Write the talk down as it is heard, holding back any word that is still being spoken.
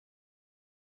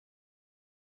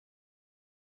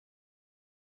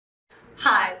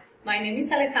Hi, my name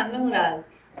is Alejandra.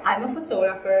 I'm a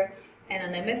photographer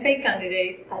and an MFA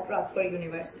candidate at Radford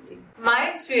University.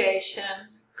 My inspiration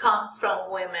comes from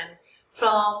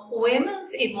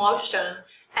women's emotion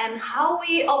and how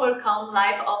we overcome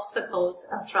life obstacles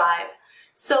and thrive.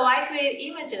 So I create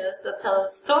images that tell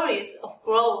stories of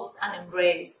growth and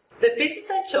embrace. The pieces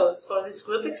I chose for this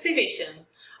group exhibition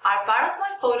are part of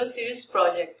my photo series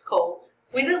project called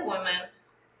With the Women,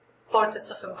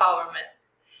 Portraits of Empowerment.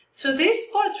 Through these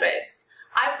portraits,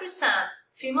 I present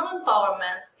female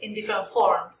empowerment in different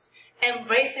forms,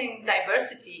 embracing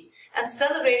diversity and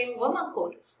celebrating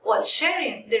womanhood while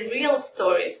sharing the real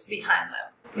stories behind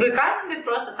them. Regarding the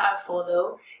process I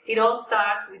follow, it all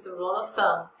starts with a roll of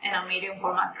film and a medium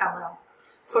format camera.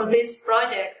 For this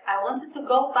project, I wanted to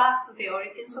go back to the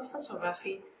origins of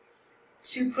photography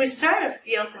to preserve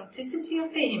the authenticity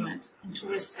of the image and to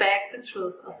respect the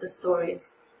truth of the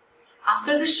stories.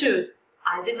 After the shoot,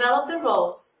 I developed the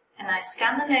rolls and I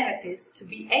scanned the negatives to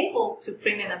be able to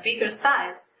print in a bigger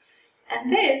size,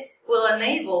 and this will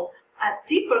enable a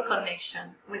deeper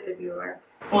connection with the viewer.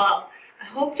 Well, I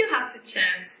hope you have the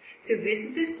chance to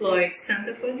visit the Floyd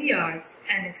Center for the Arts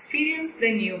and experience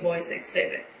the new voice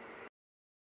exhibit.